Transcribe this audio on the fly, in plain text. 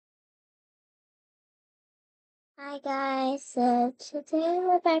Hi guys, today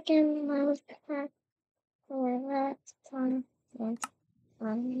we're back in Minecraft for last time and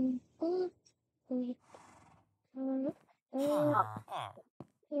we is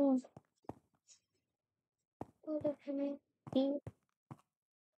what can it be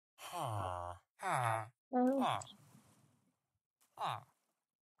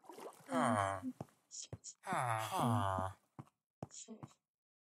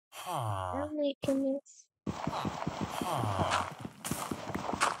I'm making this.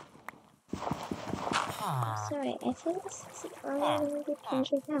 Sorry, I think this is already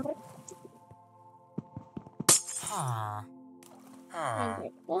changing out. And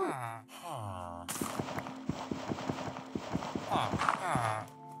like that.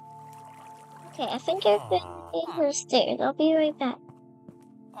 Okay, I think I've been in the stairs. I'll be right back.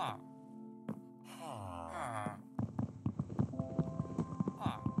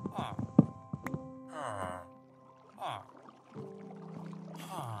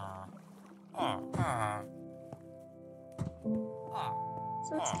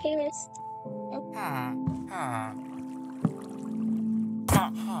 So stairs.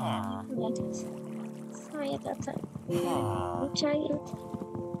 Sorry about that. I'm giant.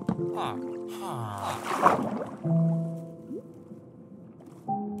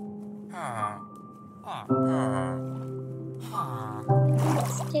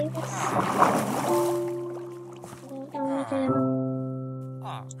 Stairs.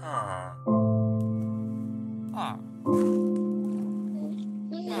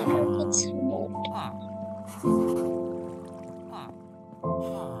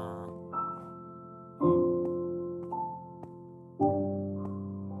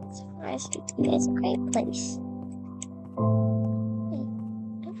 It's Forest is a great place.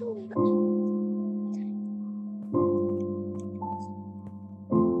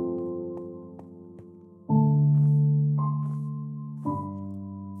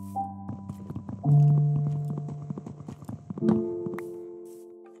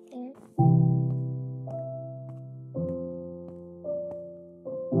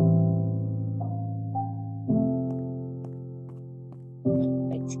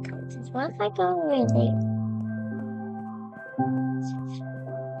 What if I go over there?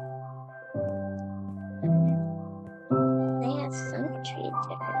 They have some trees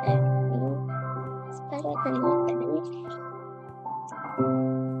different than me. It's better than nothing.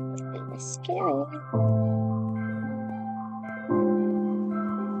 It's kind of scary.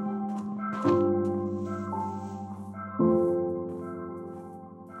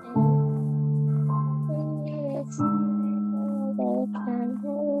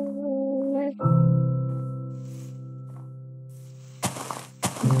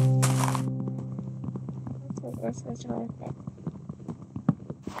 This is worth it.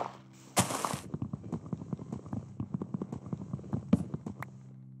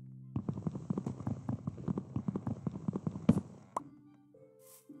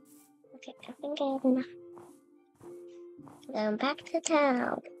 Okay, I think I have enough. Now back to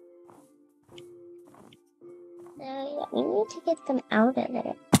town. So yeah, we need to get them out of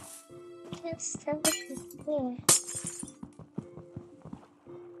there. Can't stop it here.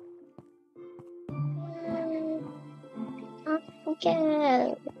 Off we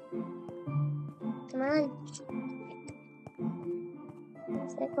go. Come on.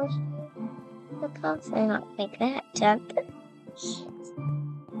 The cops are not like that, Chuck. See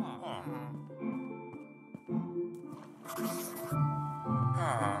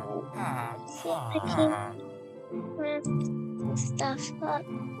if I can wrap some stuff up.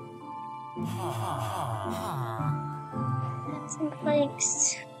 Got some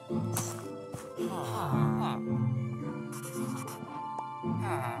planks.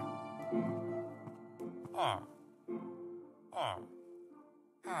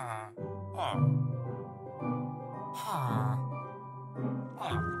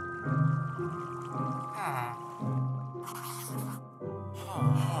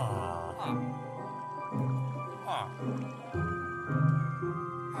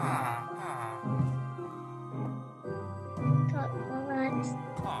 Got lots.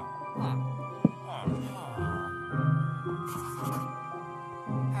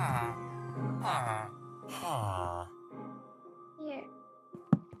 Here.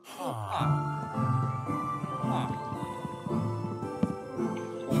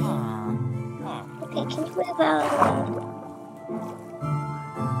 Okay, can you move out?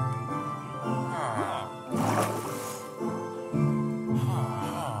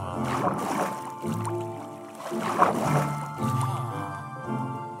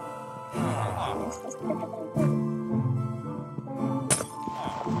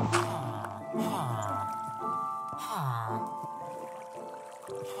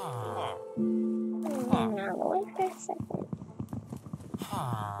 second.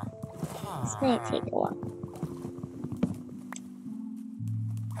 This may take a while.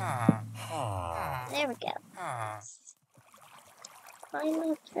 There we go.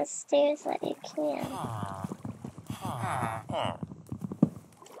 Climb up the stairs that you can. Oh,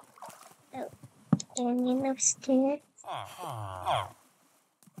 and you know stairs.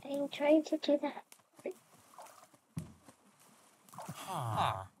 I'm trying to do that.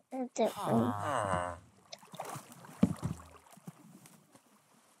 Different.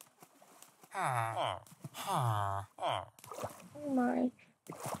 Oh my.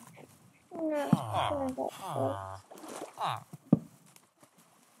 No,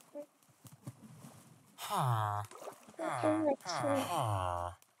 let's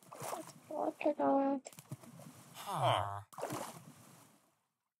walk it on.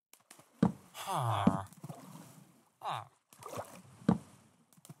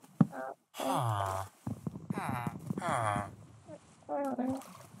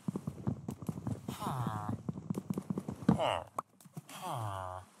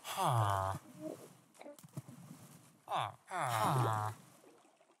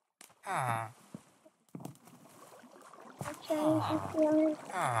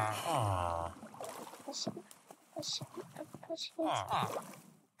 Push it.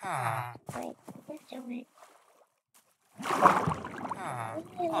 Wait, you're doing.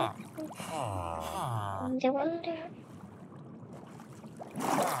 Wonder.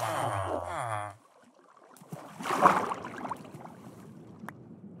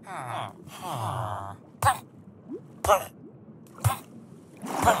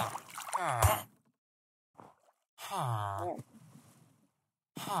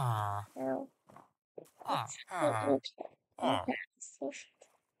 No.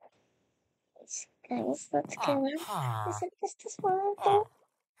 Guys, let's go. Is it just this one thing?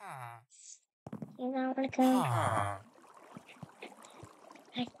 You know, we're going.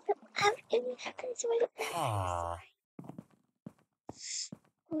 I'm in happens with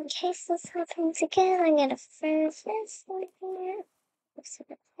in case this happens again, I'm gonna freeze this one here. Looks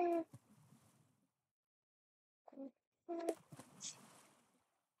like that.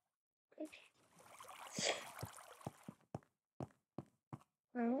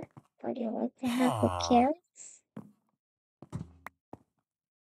 Well, would you like to have the carrots?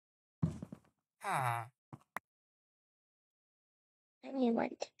 And you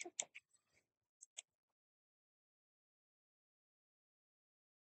want to.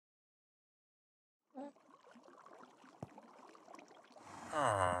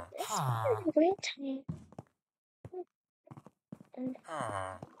 It's been a great time.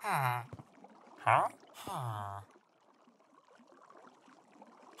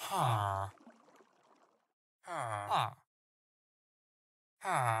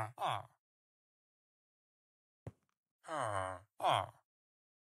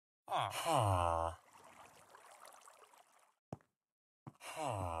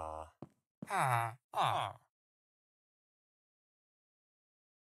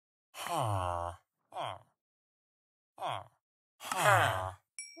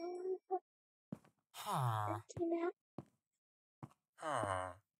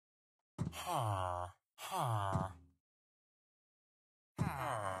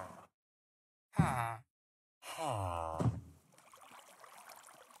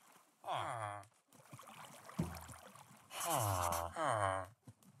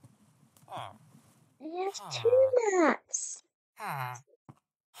 And you have 2 maps.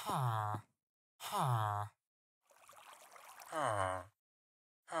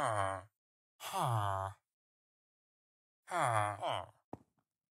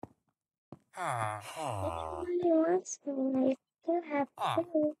 Everybody wants them. They do have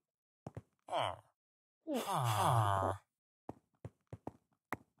 2.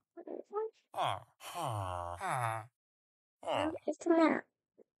 It's a map.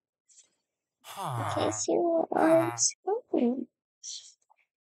 In case you are smoking.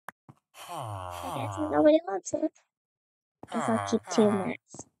 I guess nobody wants it. Guess I'll keep 2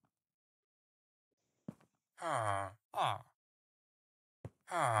 maps. I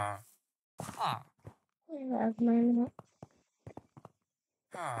love my map.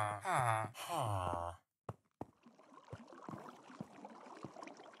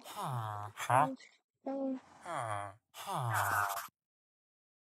 So,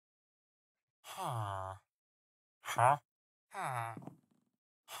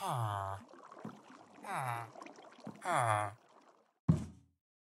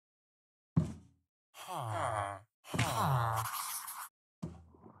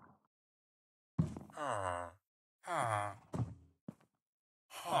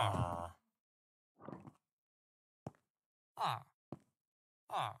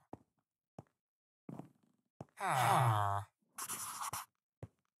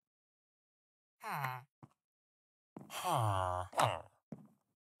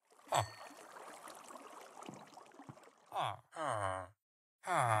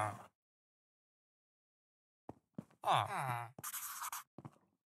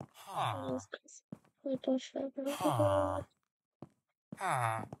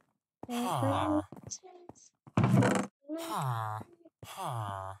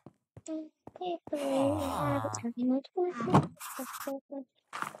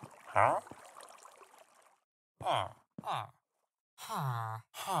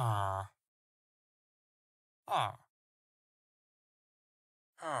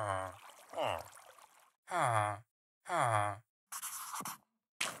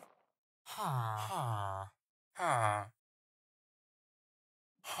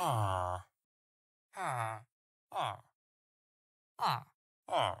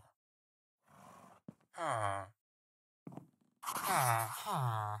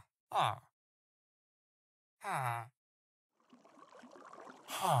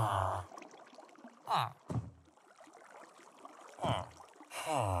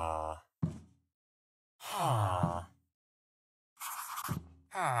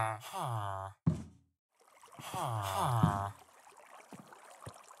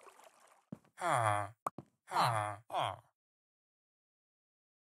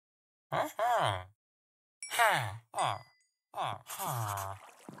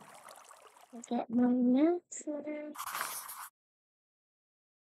 Get my nuts. I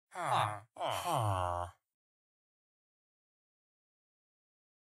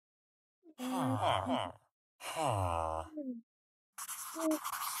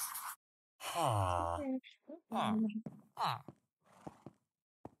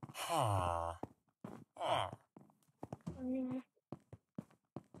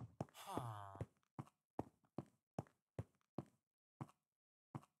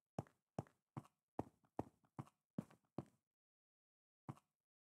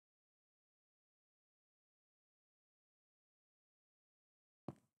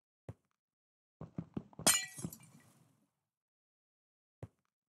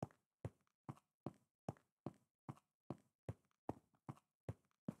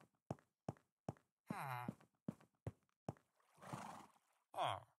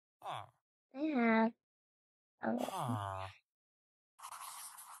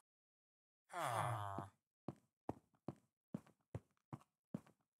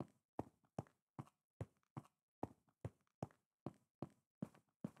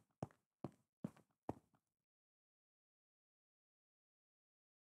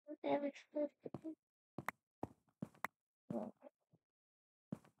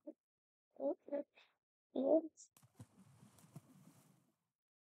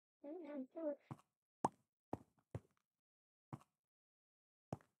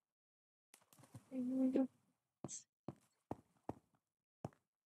have a little.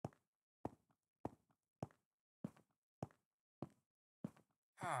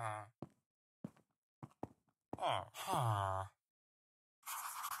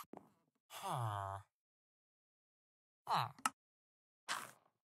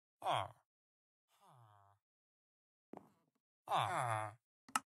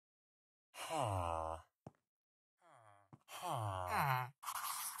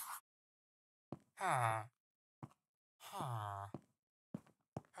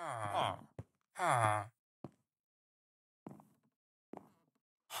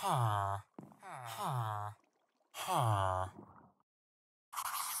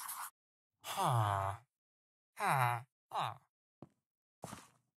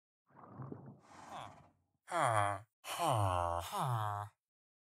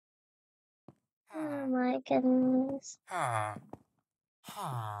 Oh my goodness.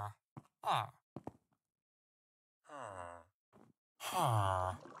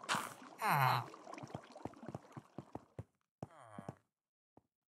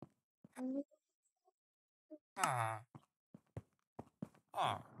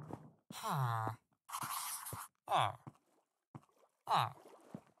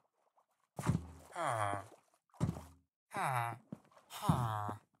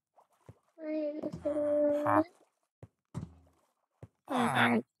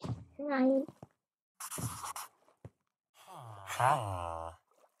 Right.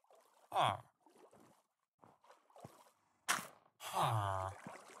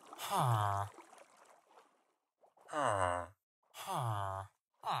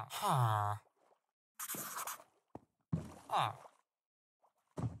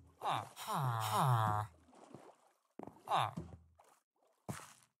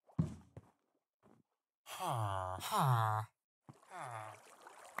 I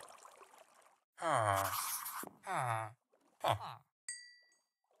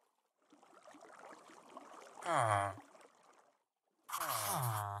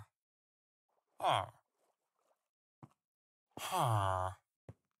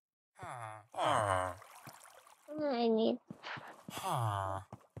need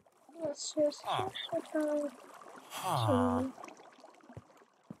this is to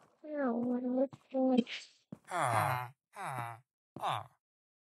no one would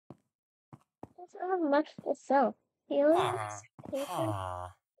It's not much to sell. The only paper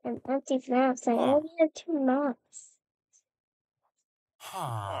and empty maps. I only have 2 maps.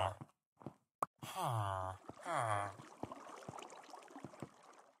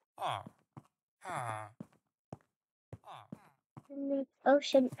 And the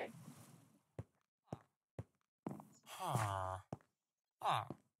ocean.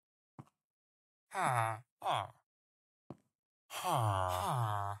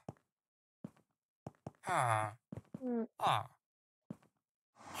 Mm.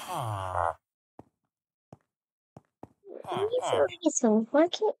 These are so why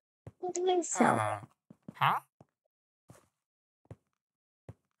can't you do myself?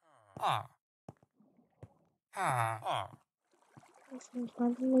 Are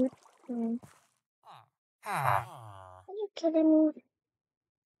you kidding me?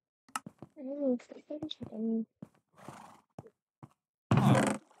 I don't think you're kidding me.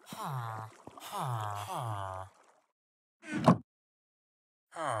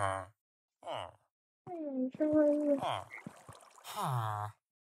 I'm trying.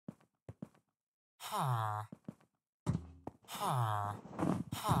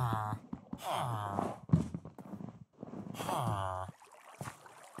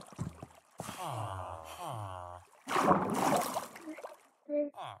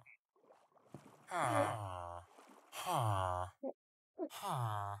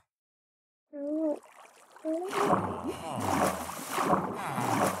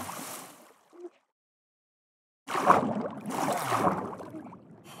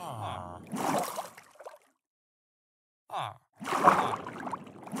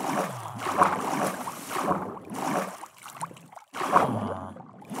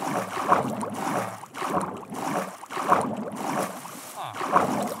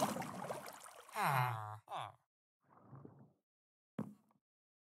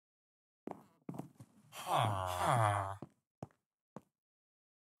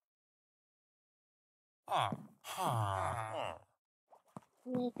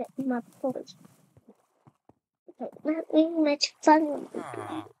 Make it my porch. But not really much fun.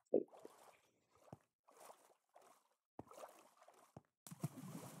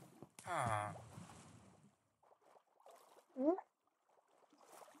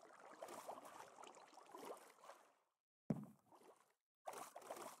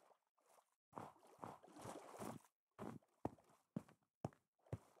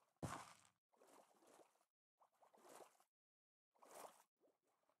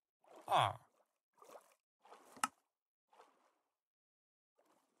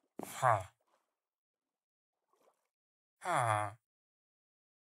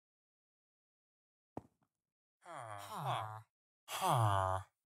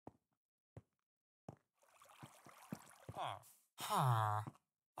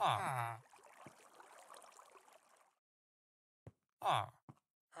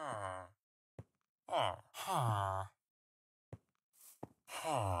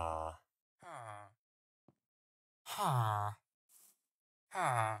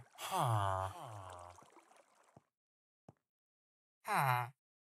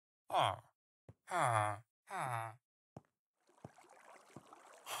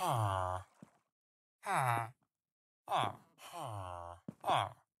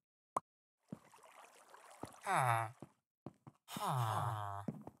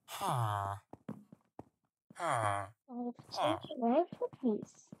 I'll change it right for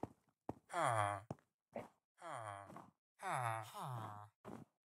peace.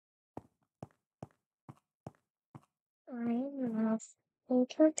 I'm lost. A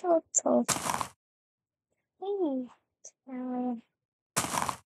turtle told me.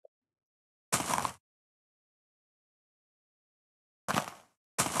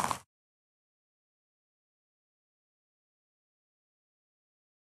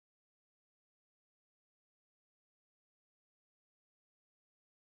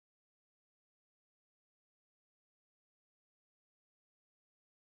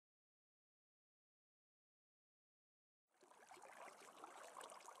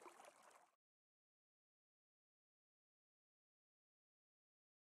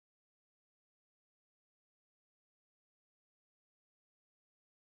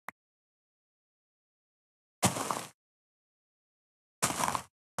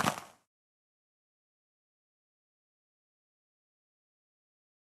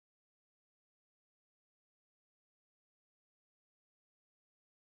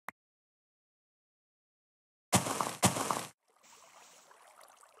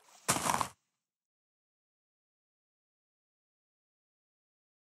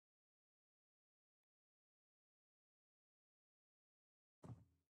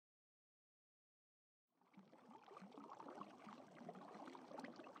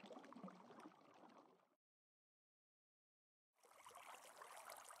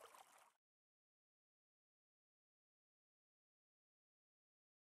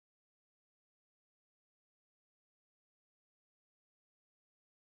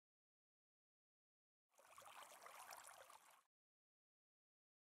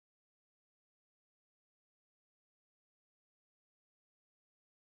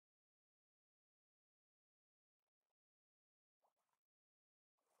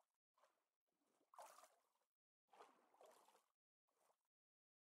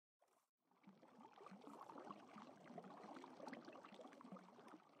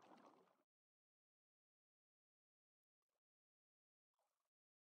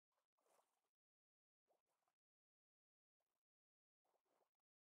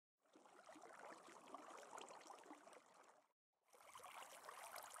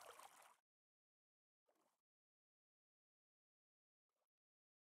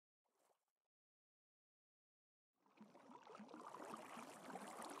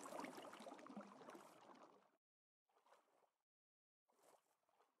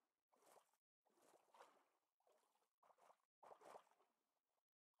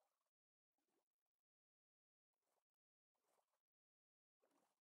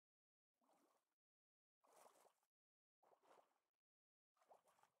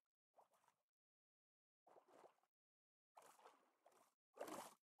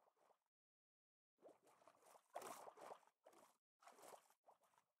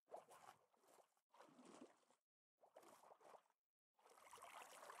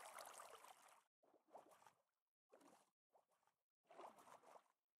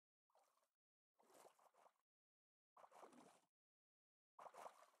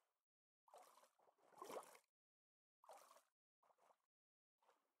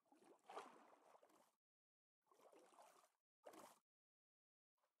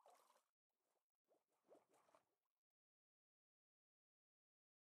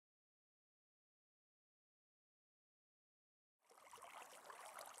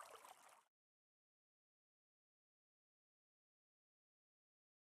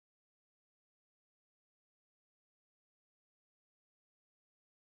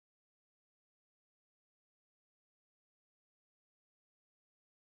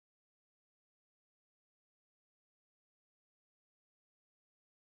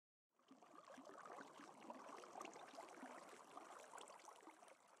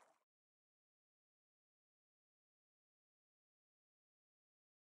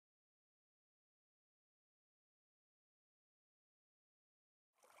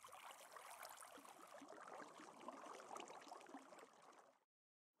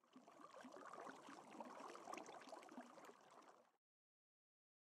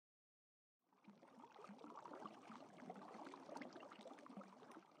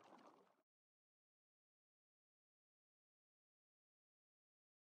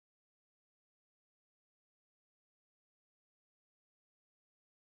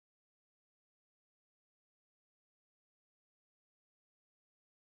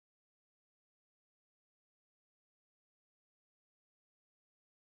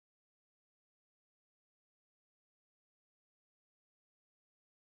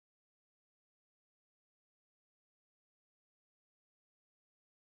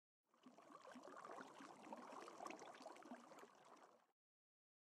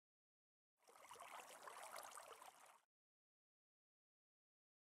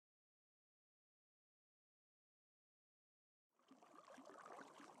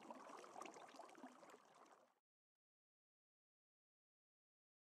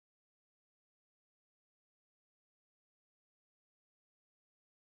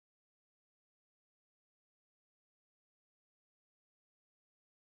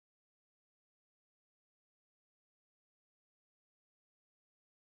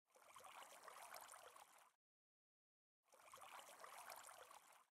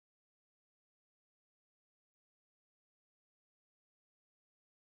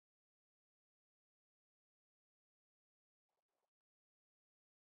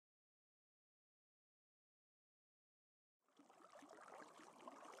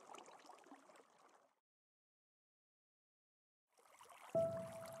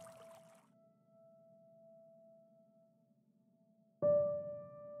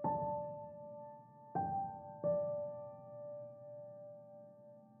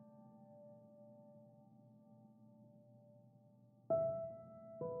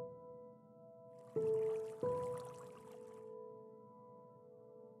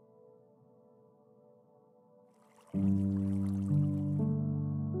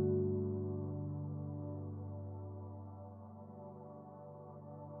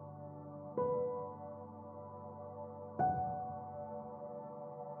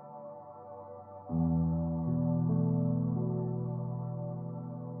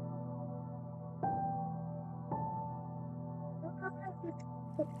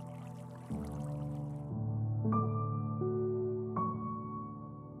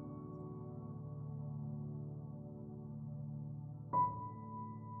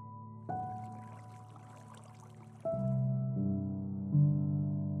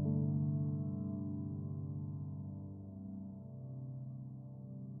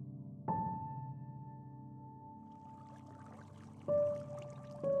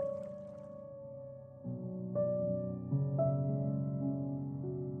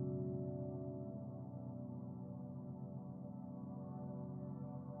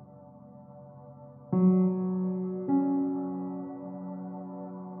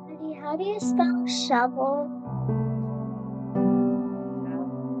 How do you spell shovel?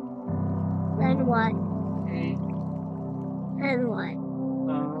 And what? And what?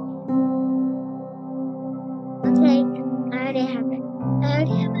 Okay, I already have it. I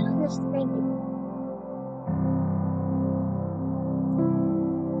already have it on the screen.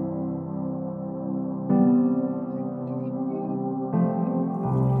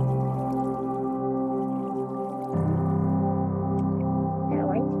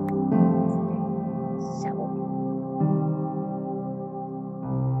 Really? So.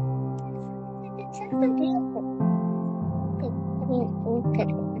 It's something beautiful. I mean, okay,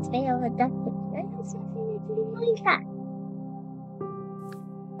 it's very reductive. I know something you can do like that.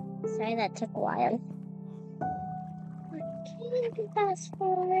 Sorry that took a while. Can you fast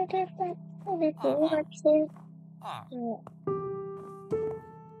forward it a bit or two?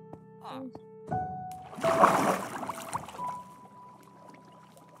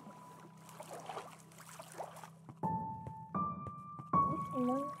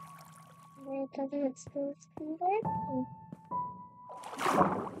 It doesn't still working.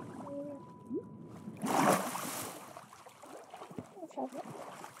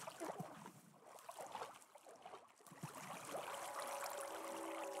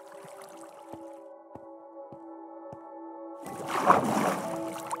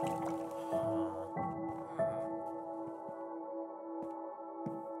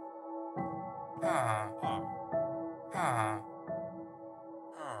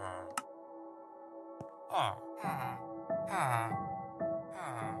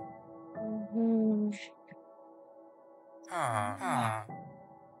 Mhm.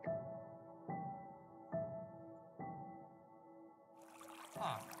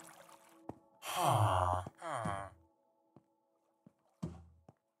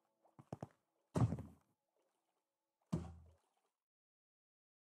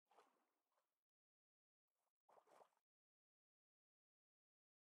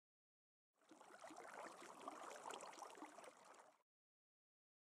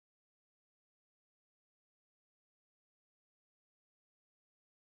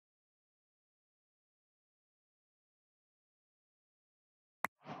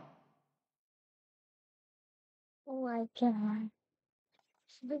 Oh my god.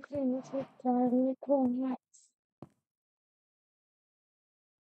 The green is very cool.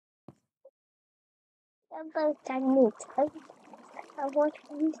 But I need to. I want to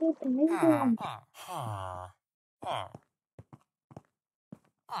do the medium.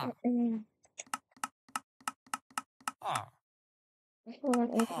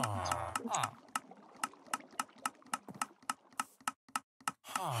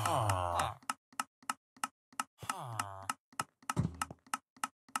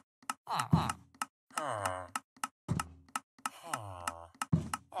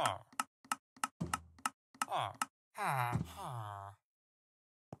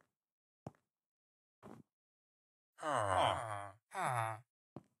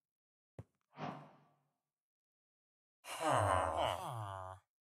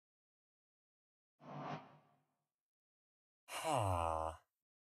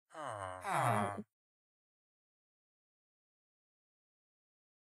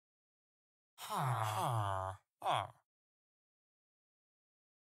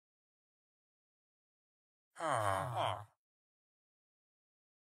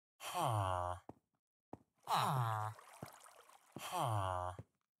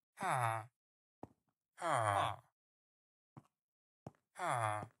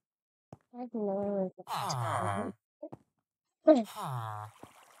 I know it's time.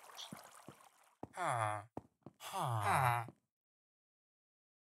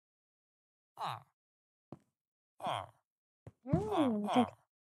 Just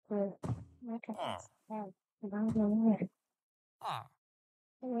for like a step. If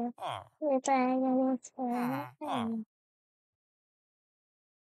I was for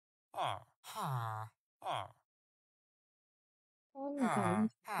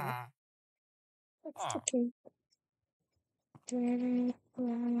it's okay.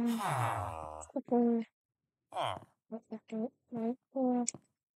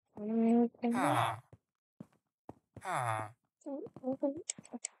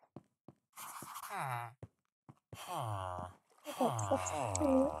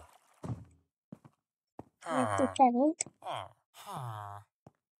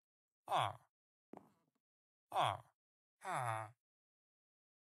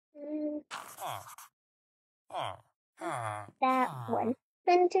 That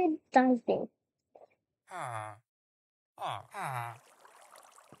 100,000.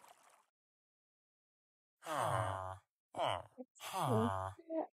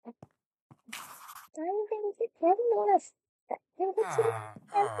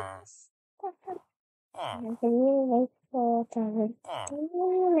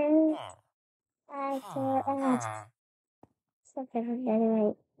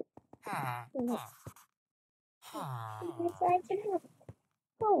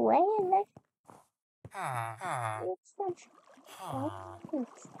 Go away and let's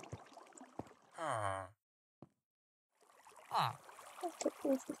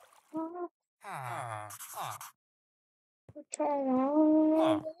turn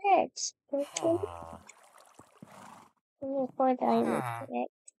around the legs. Before I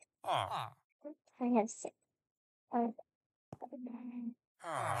correct, I have six. Look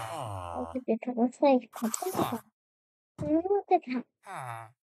at it. Looks like look at that.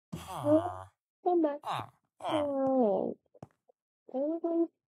 Come back. Oh, baby.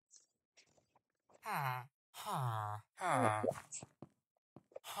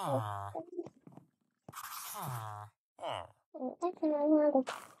 I can remember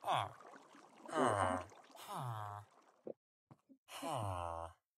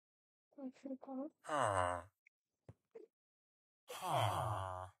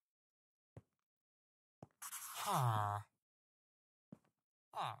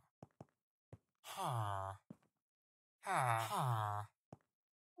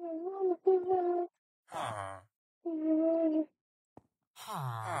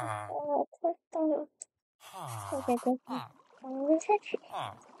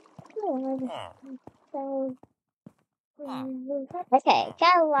okay,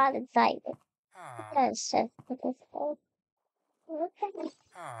 got a lot of excited. Yes, yes, okay.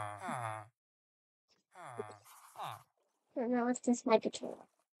 Now it's just my controller.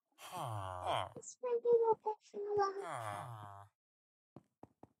 It's my little controller.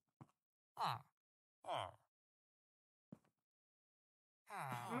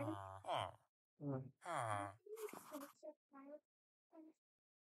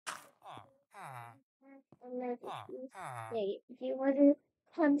 Wait, do you want to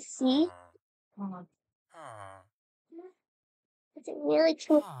come see? It's a really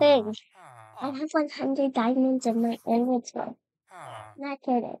cool thing. I have 100 diamonds in my inventory. Not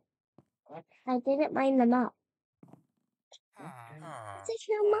kidding. I didn't mine them up. It's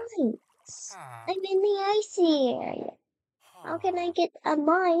not mine. I'm in the icy area. How can I get a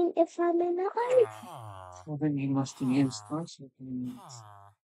mine if I'm in the ice? Well, then you must use console commands.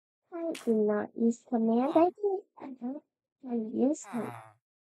 I do not use command. I use command.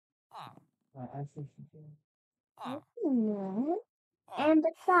 I think you do. I do not. And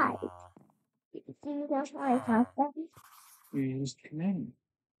besides, do you know how I talk that? You used command.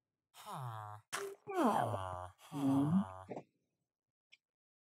 No. No.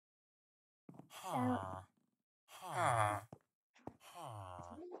 So,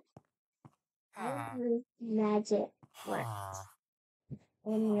 I use magic words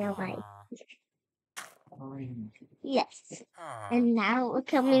in real life. Yes. And now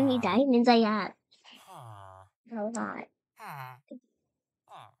look how many diamonds I have. A lot.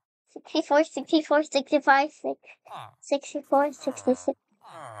 64, 64, 65, 64, 66,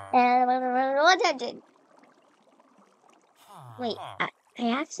 and 100. Wait, I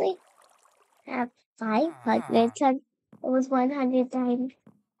actually have 500 times. It was 100 diamond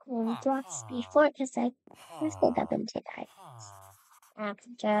blocks before because I listed them into diamonds.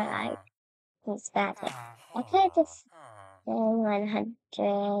 After I was back, I could just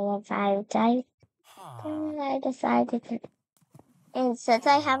 105 diamonds. Then I decided to, and since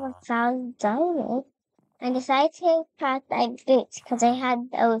I have 1,000 diamonds, I decided to pack my boots because I had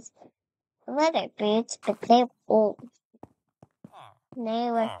those leather boots, but they were old.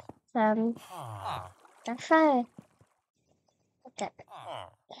 They were from the fur. The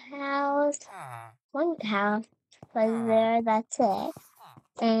cows. One cow was there, that's it.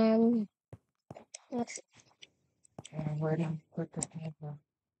 And Where do you put the camera?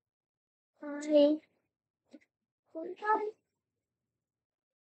 I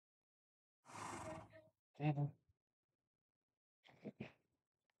Jayna.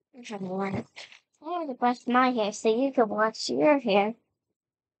 I'm gonna brush my hair so you can wash your hair.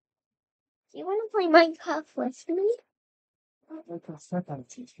 Do you want to play Minecraft with me? Like I said, I'm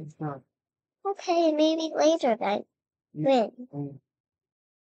teaching now. Okay, maybe later then. When? Mm,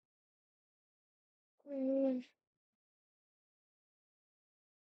 eh,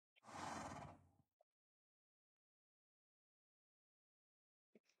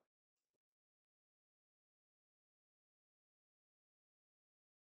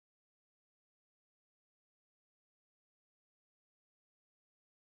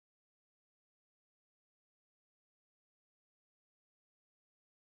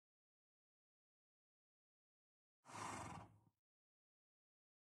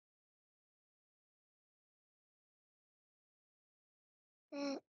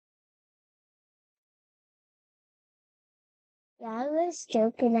 yeah, I was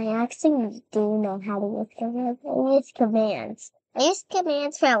joking. I actually do know how to use commands. I use commands. I use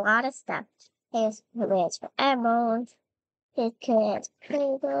commands for a lot of stuff. I use commands for emeralds. I use commands for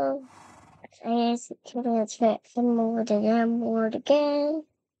Playground. I use commands for emerald and emerald again.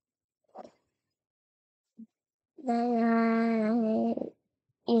 Then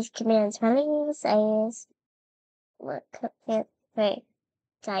I use commands for leaves. I use command for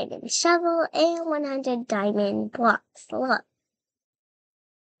diamond shovel and 100 diamond blocks. Look,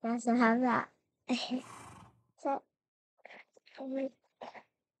 that's I have that. So,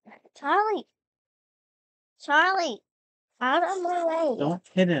 Charlie, Charlie, out of my way. Don't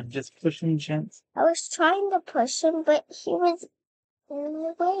hit him. Just push him gently. I was trying to push him, but he was in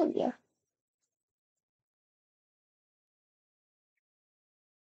my way.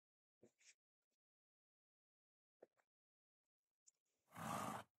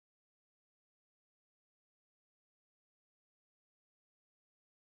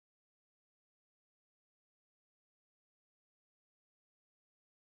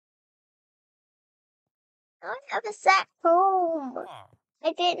 I have a sack home.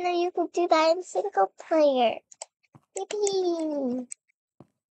 I didn't know you could do that in single player. Yippee!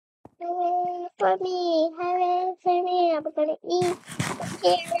 Hooray for me! Hooray for me! I'm gonna eat the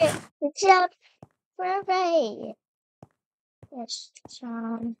carrot. The jump. Hooray! Yes,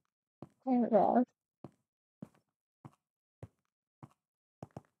 John. Hello.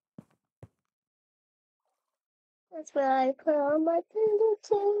 That's where I put on my pinto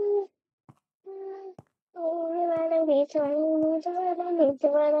too.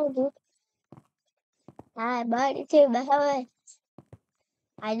 I'm running to my home.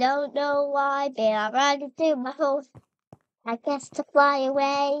 I don't know why, but I'm running to my home. I guess to fly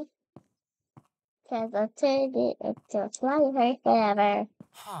away. Cause I turned it into a flying forever.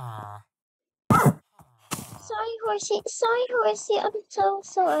 Sorry, horsey. Sorry, horsey. I'm so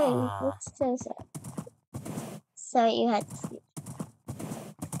sorry. It's so sorry. So you had to see.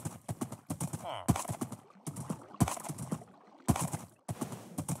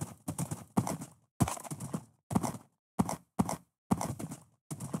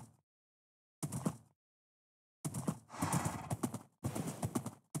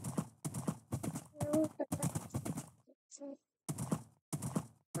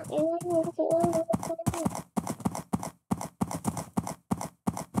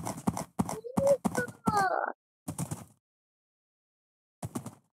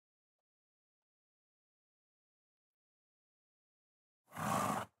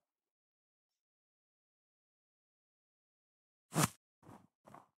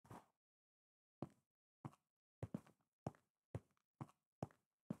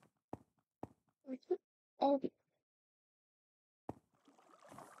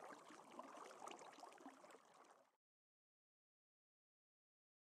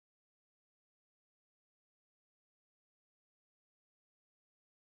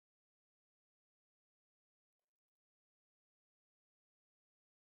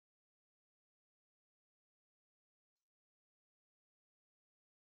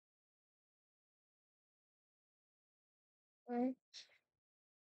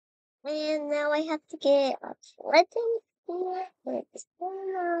 And now I have to get a legend here. What's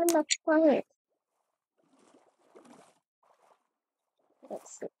going on the planet?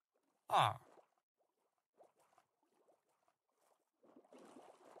 Let's see.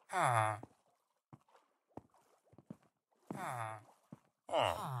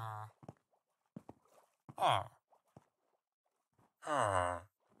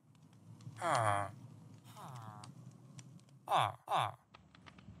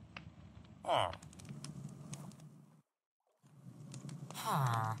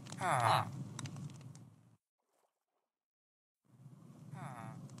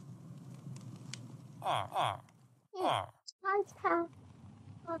 Yeah, podcast.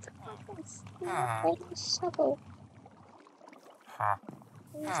 What the fuck is that shovel?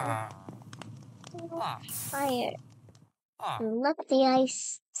 There's fire. Love the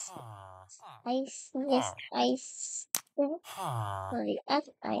ice. Ice, yes, ice. Sorry, F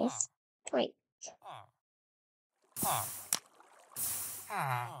ice. Wait.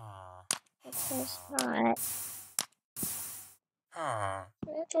 It's not. I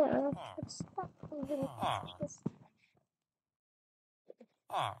don't know. It's not even. Yes.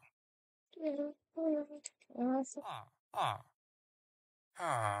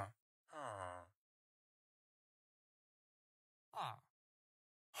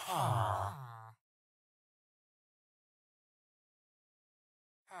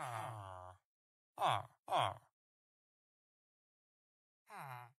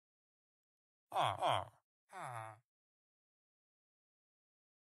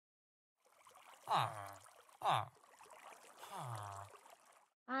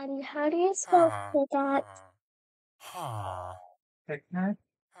 And how do you spell for that? Picnic.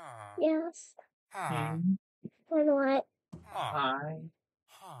 Yes. King. Then what? I.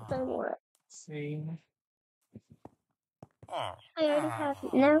 Then what? C. I already have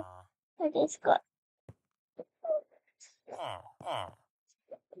it now. I just got.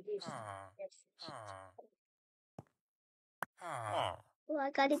 Well,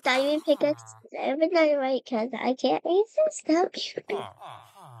 I got a diamond pickaxe. Every night, right? Because I can't resist them.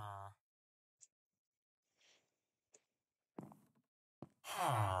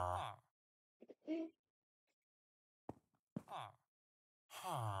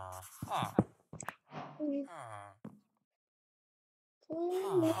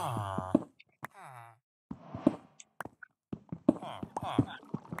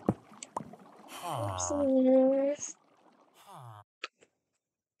 Oopsies.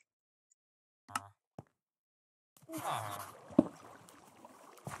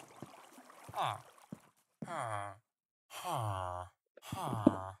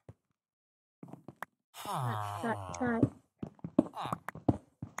 That.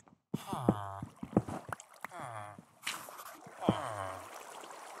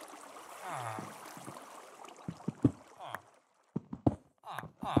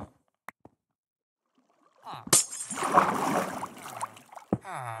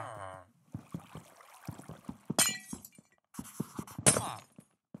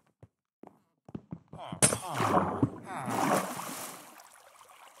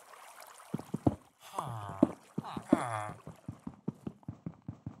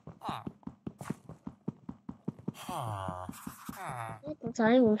 The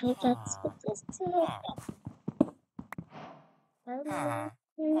diamond pickaxe with this too.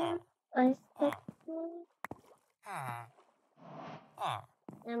 I think.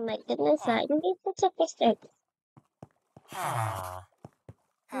 Oh my goodness, I can get such a picture.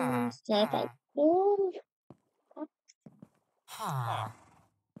 Say that.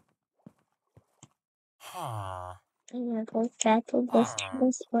 I'm gonna go back to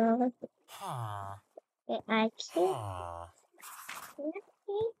this world. I can't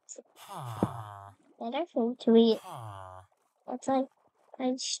eat. Better food to eat. It's like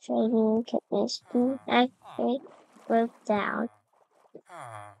I'm straining condition. I broke down.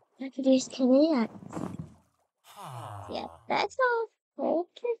 I could use Canada. Yeah, that's all for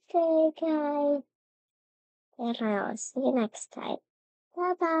today, guys. And I'll see you next time.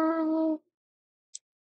 Bye bye.